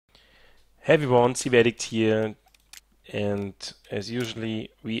Hey everyone, Evac here, and as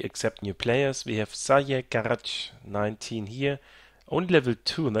usually we accept new players. We have Saya Garage 19 here, only level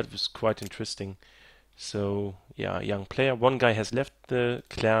 2, and that was quite interesting. So yeah, young player. One guy has left the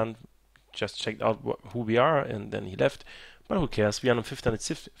clan, just checked out who we are, and then he left. But who cares? We are on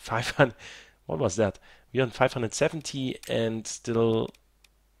 500. What was that? We are on 570, and still,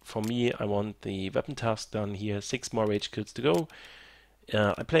 for me, I want the weapon task done here. 6 more rage kills to go.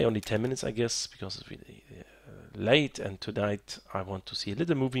 I play only 10 minutes, I guess, because it's really late, and tonight I want to see a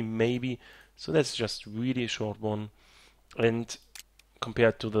little movie, maybe. So that's just really a short one. And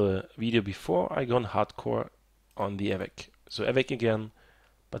compared to the video before, I gone hardcore on the Evac. So Evac again,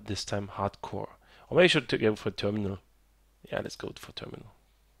 but this time hardcore. Or maybe I should go for terminal. Yeah, let's go for terminal.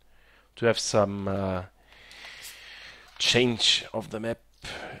 To have some change of the map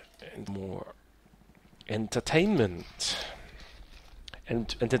and more entertainment. And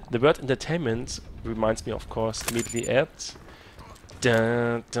the word entertainment reminds me, of course, immediately at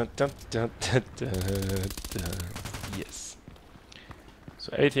yes.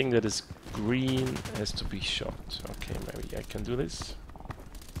 So everything that is green has to be shot. Okay, maybe I can do this.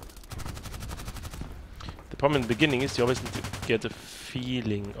 The problem in the beginning is you always need to get a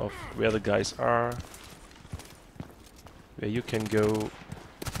feeling of where the guys are, where you can go.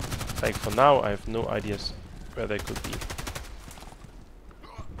 Like for now, I have no ideas where they could be.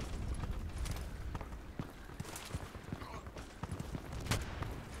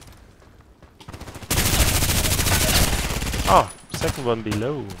 Ah, second one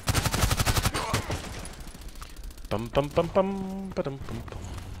below. Bum bum bum bum ba dum bum bum.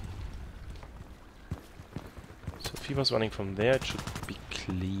 So if he was running from there, it should be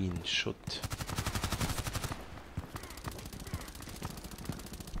clean. Should.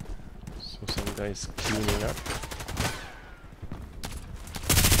 So some guy is cleaning up.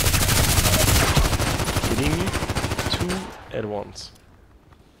 Kidding me? 2 at once.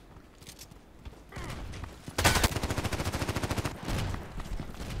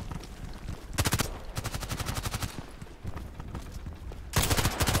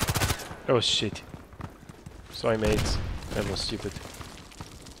 Oh shit. Sorry mates, that was stupid.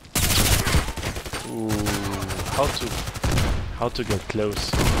 Ooh, how to get close.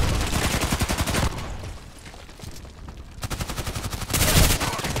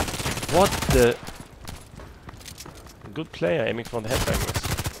 What the? Good player aiming for the headbangers.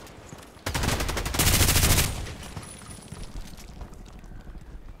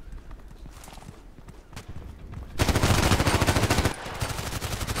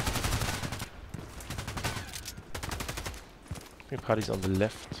 The party's on the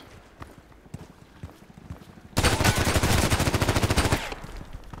left.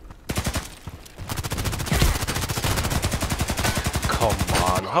 Come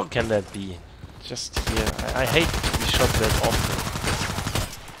on, how can that be? Just here. I hate to be shot that often.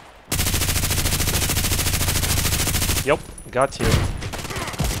 Yup, got you.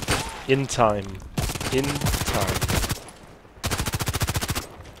 In time. In time.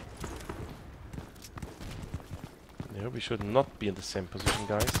 We should not be in the same position,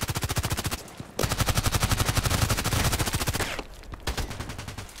 guys.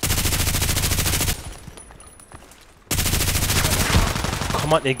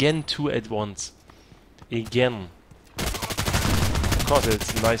 Come on, again 2 at once. Again. Of course,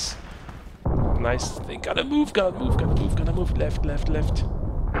 it's nice. Nice thing. Gotta move, gotta move, gotta move, gotta move. Left, left, left.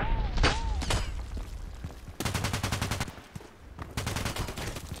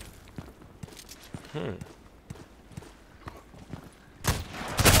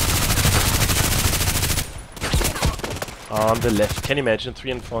 On the left. Can you imagine?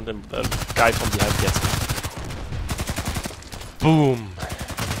 3 in front and the guy from behind gets it. Boom!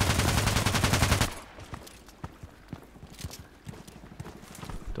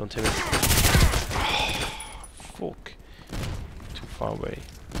 Don't tell me. Oh, fuck. Too far away.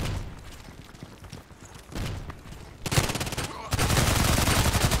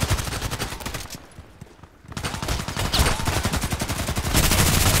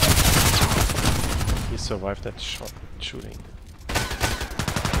 He survived that shooting.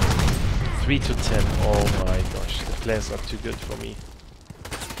 3 to 10. Oh my gosh, the players are too good for me.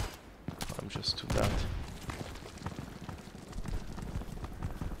 I'm just too bad.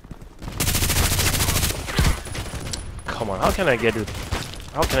 Come on, how can I get it?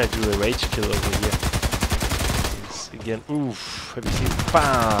 How can I do a rage kill over here? It's again, oof, have you seen?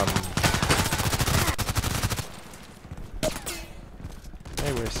 Bam!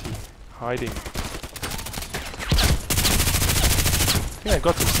 Hey, where is he? Hiding. Yeah, I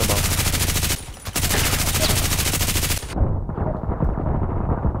got him somehow.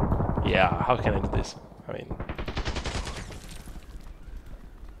 Yeah, how can I do this? I mean...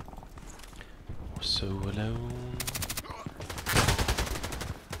 So alone...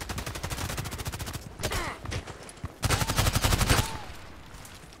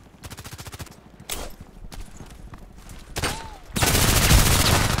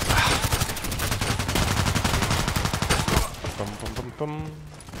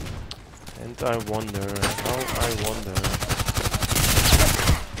 And I wonder,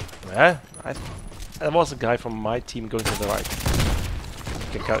 Well, there was a guy from my team going to the right.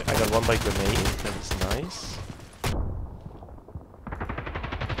 Okay, I got one by grenade, that is nice.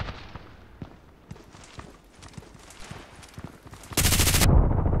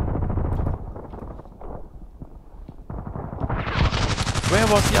 Where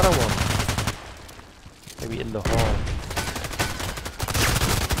was the other one? Maybe in the hall.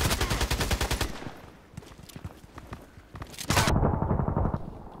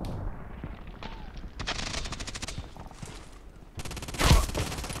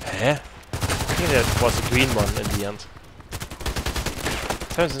 I think that was a green one in the end.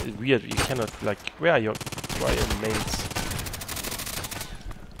 Sometimes it's weird, you cannot, like, where are your mates?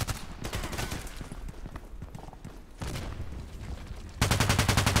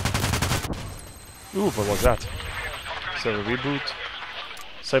 Ooh, what was that? So a reboot.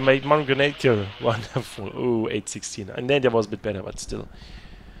 So I made one grenade kill. Wonderful. Ooh, 816. And then that was a bit better, but still.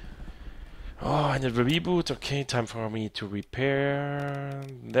 Oh, and the reboot. Okay, time for me to repair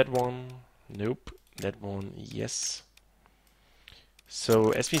that one. Nope. That one, yes.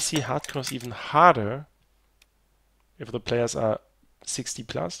 So as we see, hardcore is even harder if the players are 60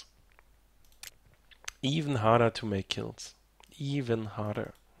 plus. Even harder to make kills. Even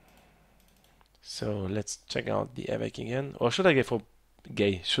harder. So let's check out the Evac again. Or should I go for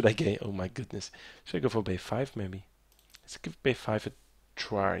gay? Should I gay? Oh my goodness. Should I go for bay 5 maybe? Let's give bay 5 a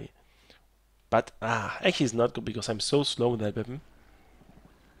try. But actually it's not good because I'm so slow with that weapon.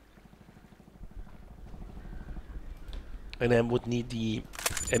 And I would need the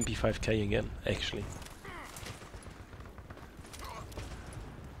MP5K again, actually.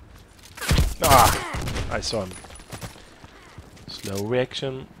 I saw him. Slow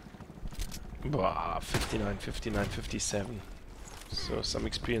reaction. 59, 59, 57. So some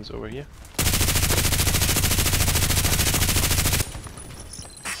experience over here.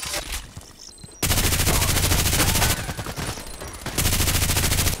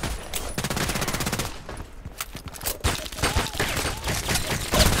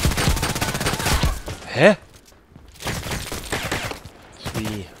 Huh?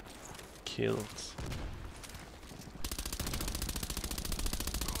 3 kills.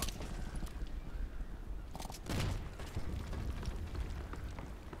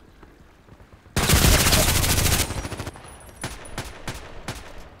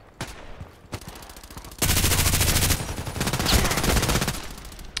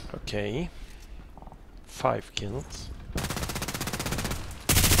 Okay, 5 kills.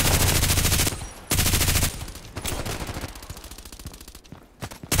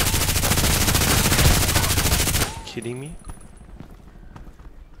 Kidding me?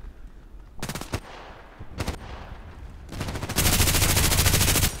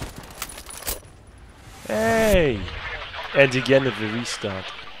 Hey! And again at the restart.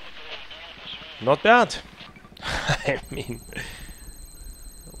 Not bad. I mean,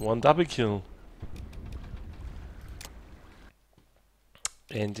 1 double kill.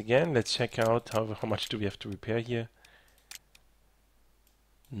 And again, let's check out how much do we have to repair here.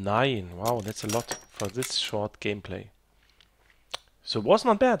 9. Wow, that's a lot for this short gameplay. So it was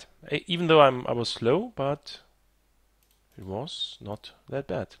not bad. Even though I was slow, but it was not that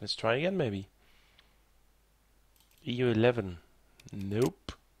bad. Let's try again maybe. EU11.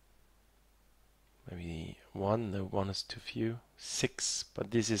 Nope. Maybe 1. No, 1 is too few. 6.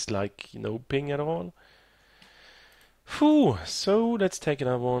 But this is like no ping at all. Phew. So let's take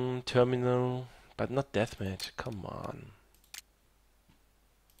another one. Terminal. But not deathmatch. Come on.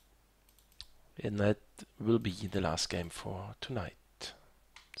 And that will be the last game for tonight.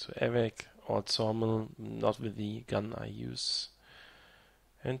 So Evac, ensemble, not with the gun I use.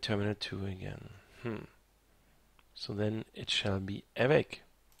 And Terminal 2 again. So then it shall be Evac.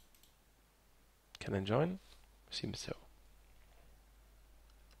 Can I join? Seems so.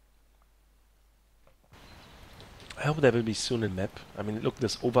 I hope there will be soon a map. I mean, look,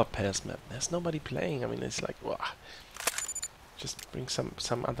 this overpass map. There's nobody playing. I mean, it's like, wow. Just bring some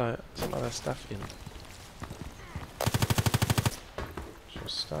other stuff in.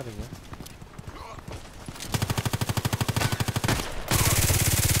 Just starting, yeah.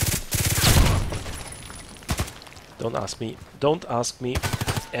 Don't ask me. Don't ask me.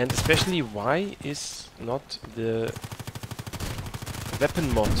 And especially, why is not the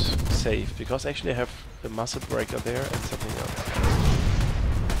weapon mod safe? Because actually I have the muzzle breaker there and something else.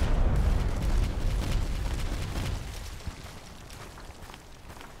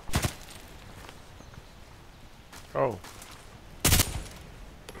 Oh.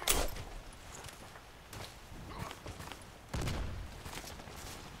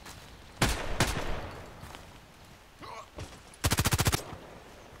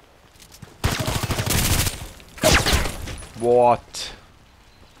 What?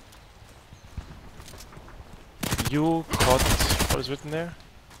 You caught... What is written there?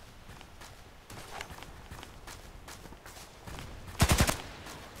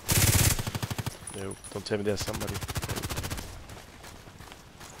 No, don't tell me there's somebody.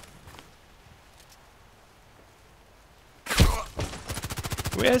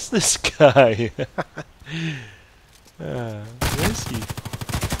 Where's this guy? Where is he?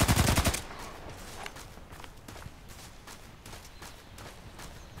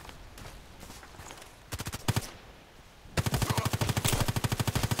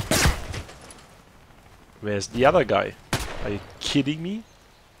 Where's the other guy? Are you kidding me?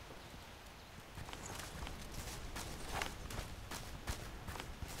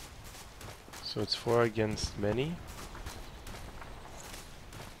 So it's 4 against many.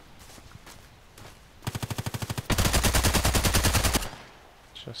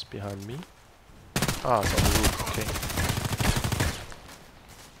 Just behind me. Ah, it's on the roof, okay.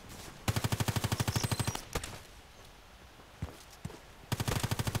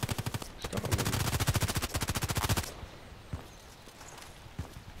 It's not on the roof.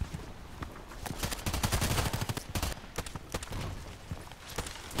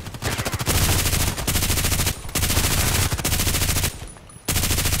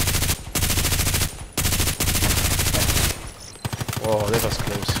 Oh, that was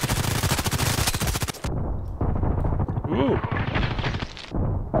close. Ooh!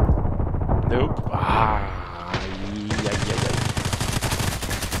 Nope. Ah, yeah.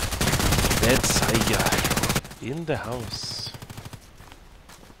 That's a guy in the house.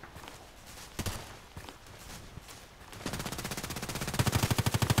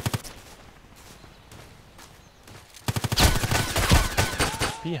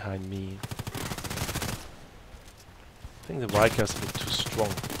 Behind me. I think the Vikers are a bit too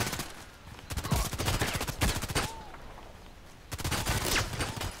strong.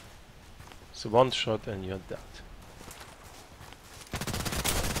 So one shot and you're dead.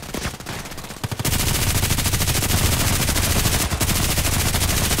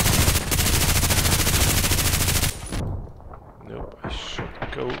 Nope, I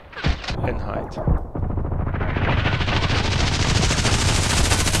should go and hide.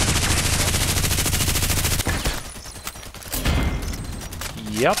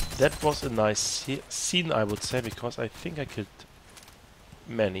 Yep, that was a nice scene, I would say, because I think I killed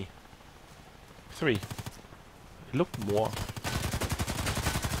many. 3. It looked more.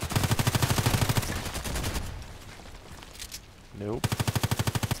 Nope.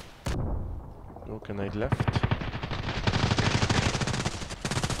 No grenade left.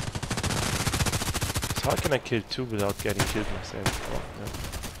 So how can I kill 2 without getting killed myself? Oh, no.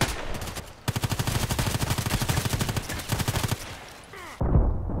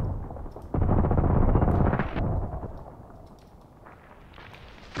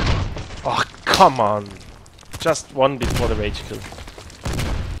 Oh, come on! Just one before the rage kill.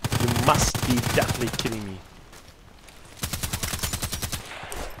 You must be definitely kidding me.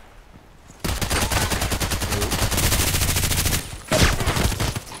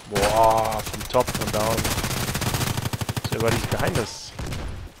 Wow, from top, from down. So everybody's behind us.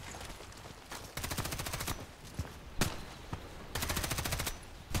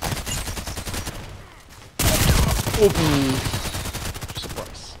 Open!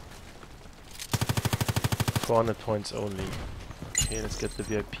 Surprise. 400 points only. Okay, let's get the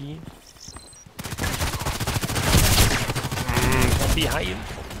VIP. From behind.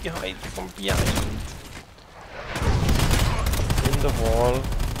 In the hall.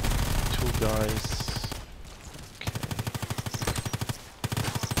 2 guys. Okay.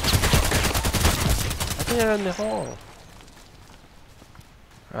 I think they're in the hall.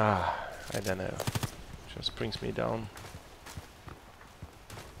 Ah, I don't know. Just brings me down.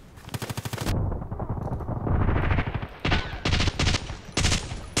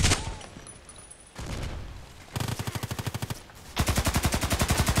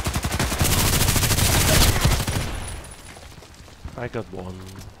 I got one.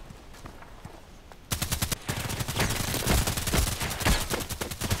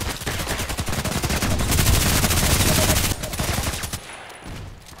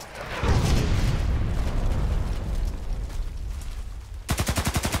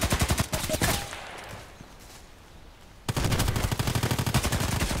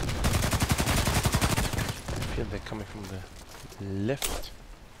 left.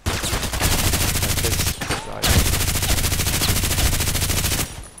 Like this.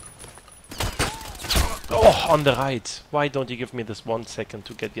 Oh, on the right. Why don't you give me this 1 second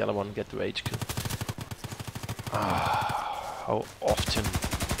to get the other one, get the rage kill? Ah, how often?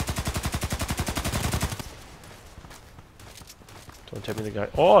 Don't tell me the guy.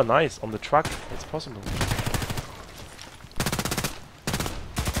 Oh, nice, on the truck. It's possible.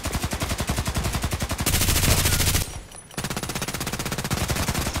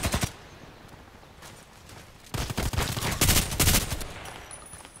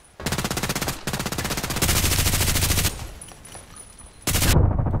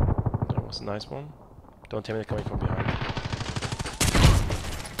 Nice one. Don't tell me they're coming from behind.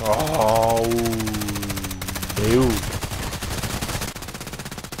 Oh no!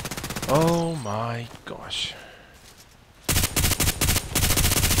 Oh my gosh!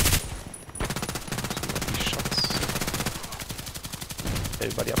 These shots.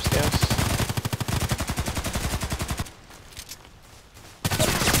 Everybody upstairs.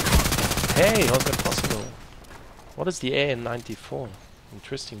 Hey, how's that possible? What is the AN-94?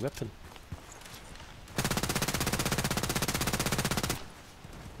 Interesting weapon.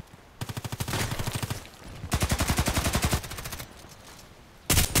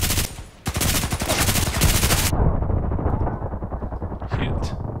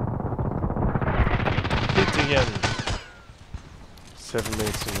 Again. 7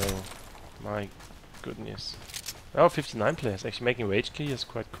 minutes to go. My goodness. Oh, 59 players. Actually making rage kill is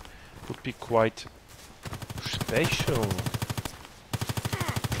quite would be quite special.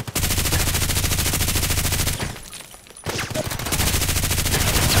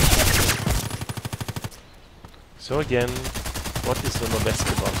 So again, what is the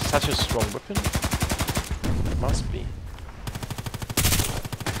Novesk about? Such a strong weapon? It must be.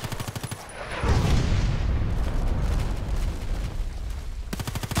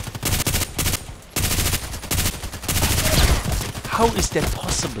 How is that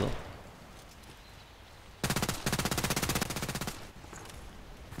possible?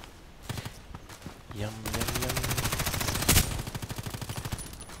 Yum, yum, yum.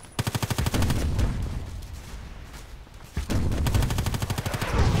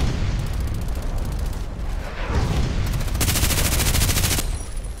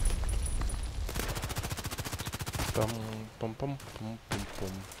 Bum, bum, bum, bum, bum,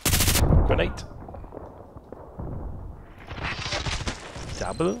 bum. Grenade.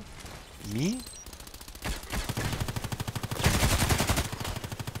 Double? Me?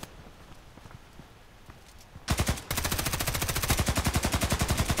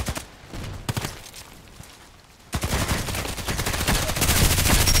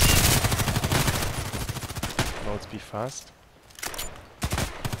 Now let's be fast.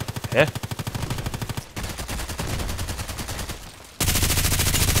 Hä?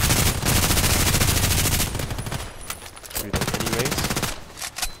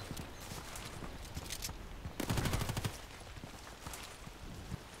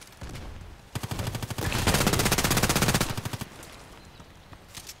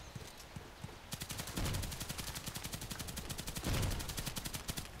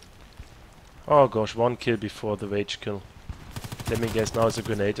 Oh gosh, 1 kill before the rage kill. Let me guess, now it's a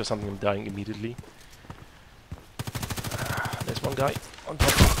grenade or something, I'm dying immediately. There's one guy on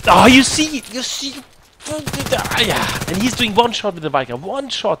top. Oh, you see! You see! Yeah. And he's doing 1 shot with the Viker. 1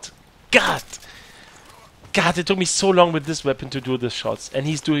 shot! God! God, it took me so long with this weapon to do the shots. And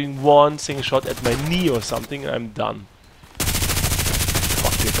he's doing 1 single shot at my knee or something and I'm done.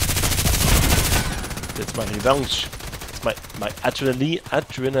 Fuck it. That's my revenge. It's my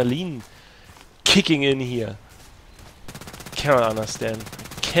adrenaline kicking in here. Cannot understand.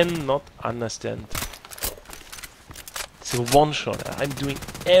 Cannot understand. It's a 1 shot. I'm doing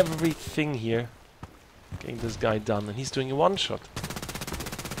everything here. Getting this guy done and he's doing a 1 shot.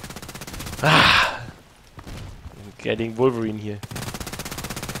 Ah! I'm getting Wolverine here.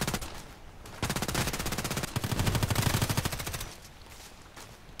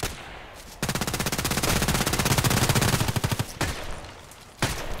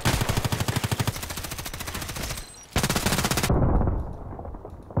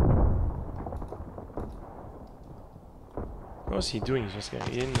 What's he doing? He's just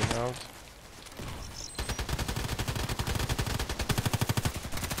getting in and out.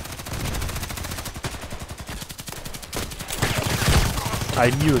 I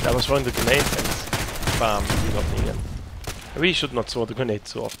knew it. I was throwing the grenade and bam, he got me again. I really should not throw the grenade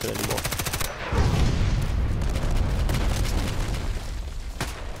so often anymore.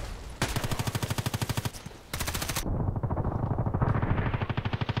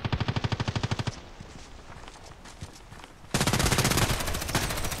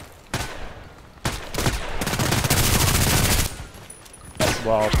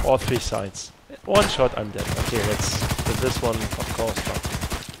 Wow, all three sides. One shot, I'm dead. Okay, let's do this one, of course, but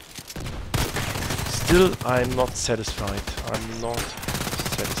still, I'm not satisfied. I'm not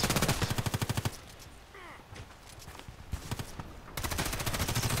satisfied.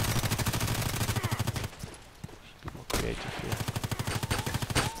 Should be more creative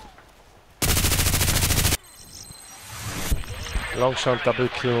here. Long shot, double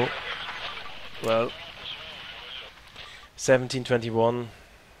kill. Well, 17-21.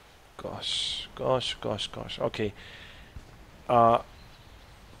 Gosh. Okay. Already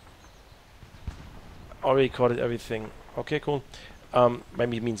recorded everything. Okay, cool.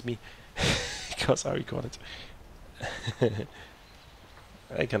 Maybe it means me. Because I recorded.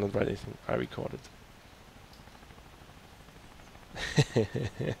 I cannot write anything. I recorded.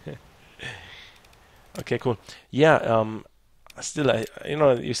 Okay, cool. Yeah, still,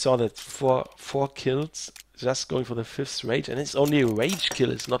 you saw that four kills just going for the 5th rage, and it's only a rage kill,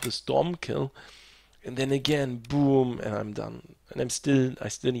 it's not a storm kill. And then again, boom, and I'm done. And I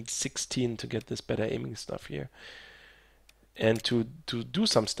still need 16 to get this better aiming stuff here. And to do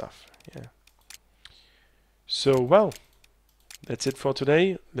some stuff, yeah. So, well, that's it for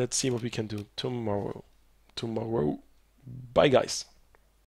today. Let's see what we can do tomorrow. Bye, guys.